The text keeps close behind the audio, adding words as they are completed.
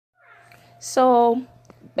So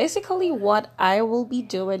basically, what I will be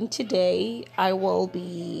doing today, I will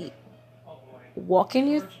be walking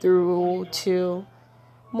you through to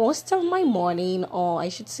most of my morning, or I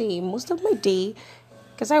should say, most of my day,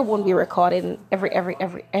 because I won't be recording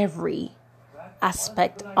every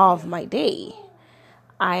aspect of my day.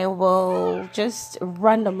 I will just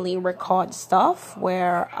randomly record stuff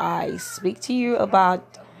where I speak to you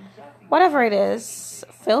about whatever it is.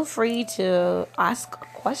 Feel free to ask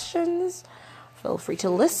questions. Feel free to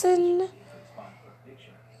listen.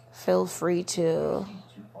 Feel free to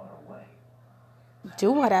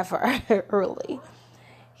do whatever, really.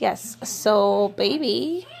 Yes, so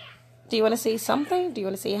baby, do you want to say something? Do you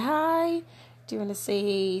want to say hi? Do you want to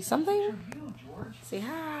say something? Say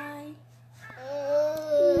hi.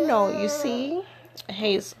 No, you see,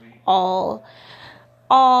 he's all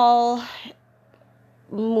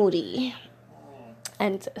moody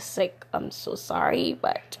and sick. I'm so sorry,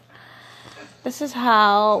 but this is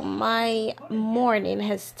how my morning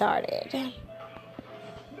has started.